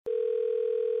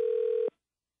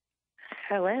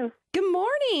Hello. Good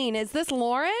morning. Is this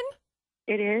Lauren?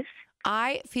 It is.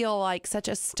 I feel like such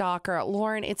a stalker.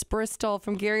 Lauren, it's Bristol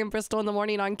from Gary and Bristol in the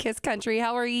Morning on Kiss Country.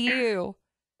 How are you?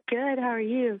 Good. How are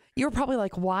you? You're probably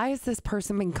like, why has this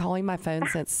person been calling my phone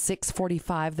since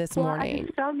 6:45 this I morning?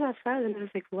 just found my phone and I was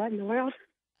like, what in the world?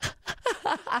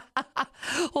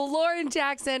 Well, Lauren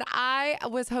Jackson, I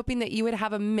was hoping that you would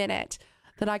have a minute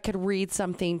that I could read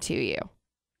something to you.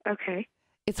 Okay.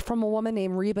 It's from a woman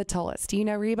named Reba Tullis. Do you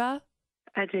know Reba?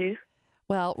 I do.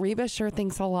 Well, Reba sure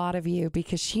thinks a lot of you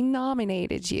because she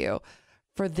nominated you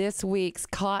for this week's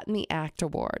Caught in the Act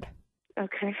Award.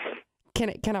 Okay.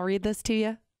 Can I read this to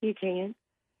you? You can.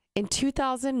 In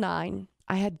 2009,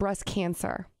 I had breast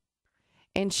cancer,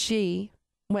 and she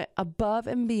went above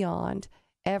and beyond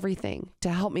everything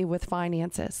to help me with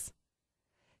finances.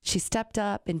 She stepped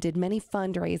up and did many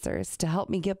fundraisers to help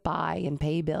me get by and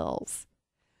pay bills.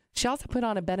 She also put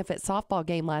on a benefit softball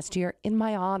game last year in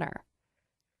my honor.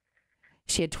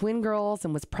 She had twin girls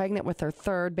and was pregnant with her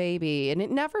third baby, and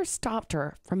it never stopped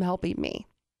her from helping me.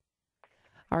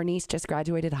 Our niece just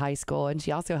graduated high school, and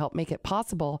she also helped make it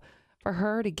possible for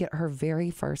her to get her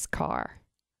very first car.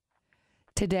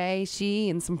 Today, she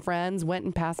and some friends went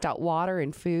and passed out water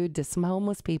and food to some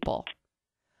homeless people.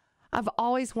 I've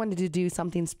always wanted to do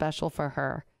something special for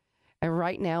her, and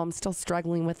right now I'm still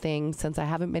struggling with things since I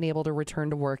haven't been able to return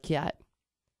to work yet.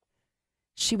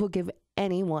 She will give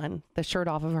anyone the shirt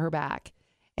off of her back,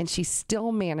 and she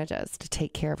still manages to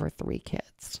take care of her 3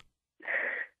 kids.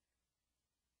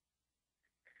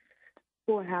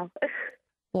 Wow.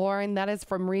 Lauren, that is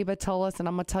from Reba Tullis, and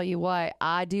I'm going to tell you what,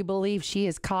 I do believe she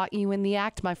has caught you in the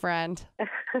act, my friend.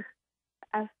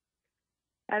 I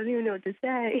don't even know what to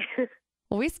say.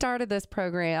 Well, we started this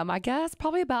program, I guess,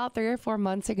 probably about 3 or 4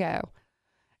 months ago.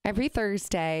 Every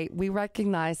Thursday, we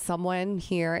recognize someone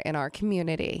here in our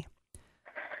community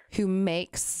who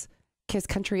makes Kiss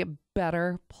Country a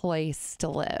better place to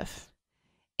live.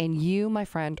 And you, my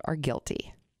friend, are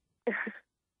guilty.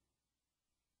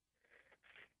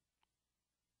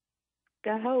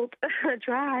 I hope. I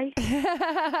try.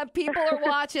 People are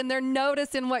watching. They're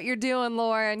noticing what you're doing,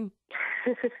 Lauren.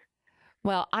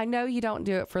 Well, I know you don't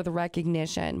do it for the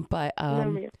recognition, but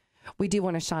we do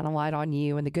want to shine a light on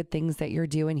you and the good things that you're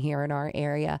doing here in our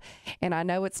area. And I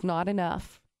know it's not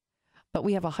enough, but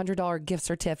we have a $100 gift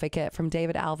certificate from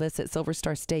David Alvis at Silver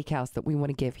Star Steakhouse that we want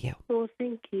to give you. Well,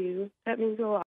 thank you. That means a lot.